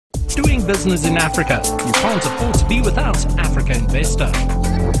doing business in Africa. You can't afford to be without Africa Investor.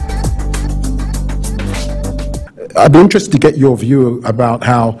 I'd be interested to get your view about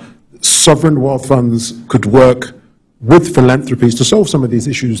how sovereign wealth funds could work with philanthropies to solve some of these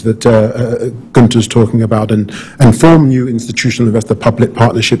issues that Gunther's talking about, and form new institutional investor-public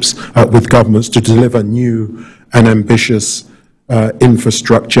partnerships with governments to deliver new and ambitious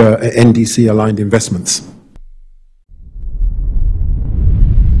infrastructure, NDC-aligned investments.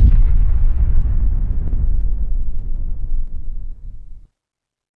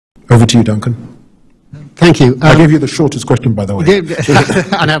 Over to you, Duncan. Thank you. I gave you the shortest question, by the way.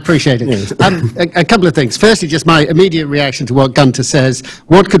 And I appreciate it. Yes. A couple of things. Firstly, just my immediate reaction to what Gunther says.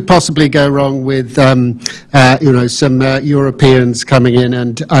 What could possibly go wrong with, some Europeans coming in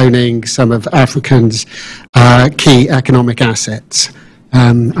and owning some of Africans' key economic assets?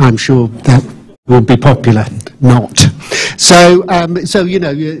 I'm sure that would be popular. Not. So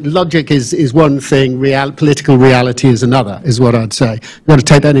logic is one thing, political reality is another, is what I'd say. You've got to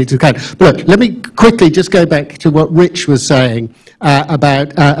take that into account. But look, let me quickly just go back to what Rich was saying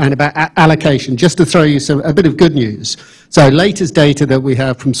about allocation, just to throw you a bit of good news. So latest data that we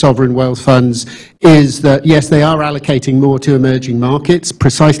have from sovereign wealth funds is that, yes, they are allocating more to emerging markets,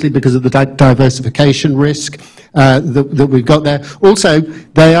 precisely because of the diversification risk that we've got there. Also,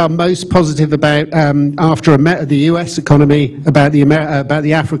 they are most positive about, after the US economy, about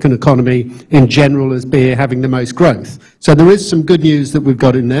the African economy in general as having the most growth. So there is some good news that we've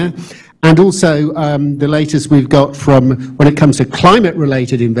got in there. And also, the latest we've got from when it comes to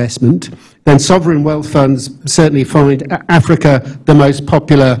climate-related investment, then sovereign wealth funds certainly find Africa the most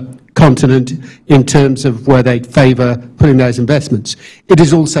popular continent in terms of where they favour putting those investments. It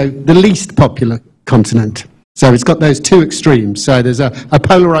is also the least popular continent. So it's got those two extremes. So there's a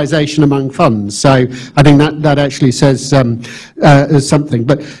polarisation among funds. So I think that actually says something.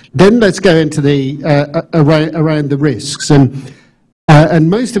 But then let's go into the around the risks. And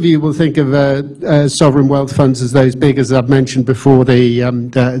most of you will think of sovereign wealth funds as those big, as I've mentioned before,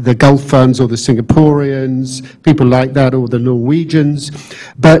 the Gulf funds or the Singaporeans, people like that, or the Norwegians.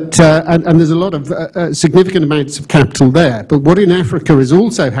 But and there's a lot of significant amounts of capital there. But what in Africa is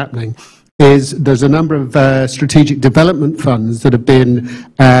also happening is there's a number of strategic development funds that have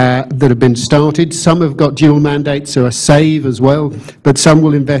been started. Some have got dual mandates, so a save as well, but some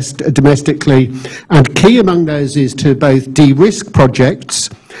will invest domestically. And key among those is to both de-risk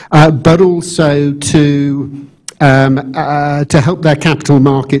projects, but also to help their capital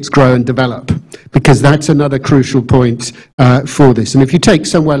markets grow and develop, because that's another crucial point for this. And if you take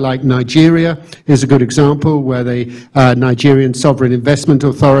somewhere like Nigeria, here's a good example where the Nigerian Sovereign Investment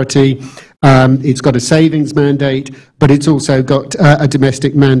Authority, it's got a savings mandate, but it's also got a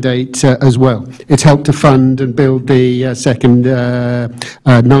domestic mandate as well. It's helped to fund and build the second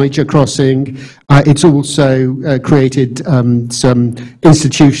Niger crossing. It's also created some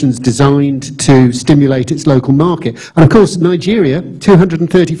institutions designed to stimulate its local market. And of course, Nigeria,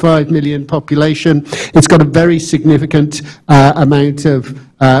 235 million population, it's got a very significant amount of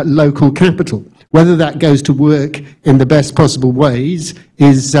local capital. Whether that goes to work in the best possible ways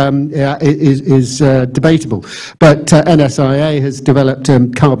is debatable. But NSIA has developed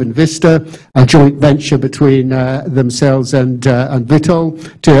Carbon Vista, a joint venture between themselves and Vitol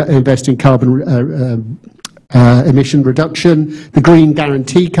to invest in carbon emission reduction. The Green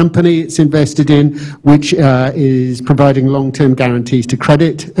Guarantee Company it's invested in, which is providing long-term guarantees to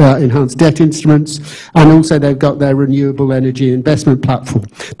credit, enhanced debt instruments, and also they've got their renewable energy investment platform.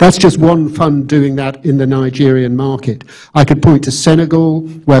 That's just one fund doing that in the Nigerian market. I could point to Senegal,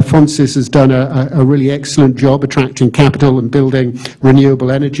 where Fonsis has done a really excellent job attracting capital and building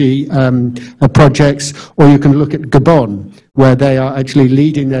renewable energy projects, or you can look at Gabon, where they are actually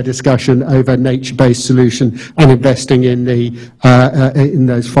leading their discussion over nature-based solution and investing in in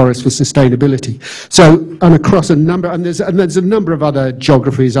those forests for sustainability. So, and across a number, and there's a number of other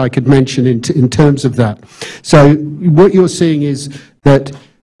geographies I could mention in terms of that. So, what you're seeing is that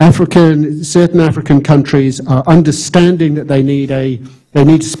certain African countries are understanding that they need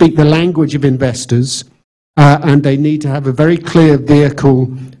to speak the language of investors, and they need to have a very clear vehicle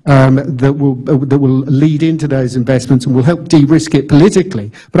that will lead into those investments and will help de-risk it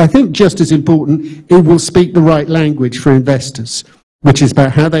politically. But I think just as important, it will speak the right language for investors, which is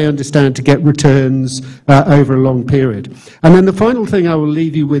about how they understand to get returns over a long period. And then the final thing I will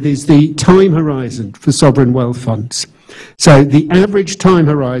leave you with is the time horizon for sovereign wealth funds. So the average time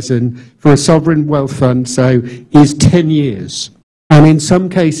horizon for a sovereign wealth fund is 10 years. And in some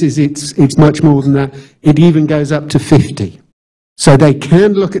cases, it's much more than that. It even goes up to 50. So they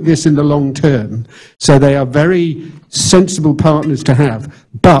can look at this in the long term. So they are very sensible partners to have.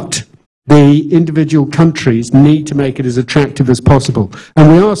 But the individual countries need to make it as attractive as possible.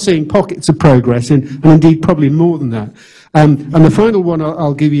 And we are seeing pockets of progress, and indeed probably more than that. And the final one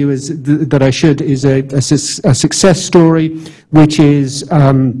I'll give you is a success story, which is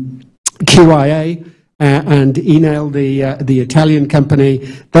QIA. And Enel, the Italian company,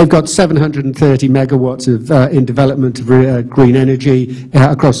 they've got 730 megawatts in development of green energy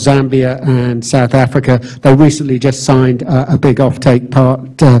across Zambia and South Africa. They recently just signed a big offtake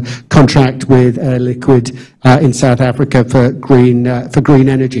contract with Air Liquide in South Africa for green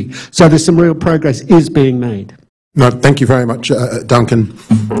energy. So there's some real progress is being made. No, thank you very much, Duncan.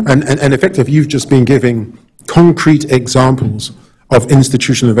 And effectively, you've just been giving concrete examples of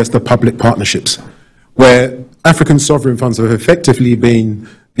institutional investor-public partnerships, where African sovereign funds have effectively been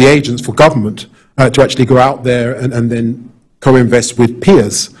the agents for government to actually go out there and then co-invest with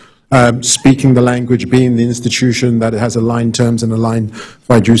peers, speaking the language, being the institution that has aligned terms and aligned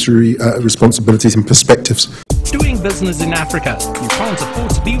fiduciary responsibilities and perspectives. Doing business in Africa, you can't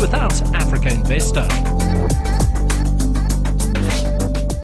afford to be without Africa Investor.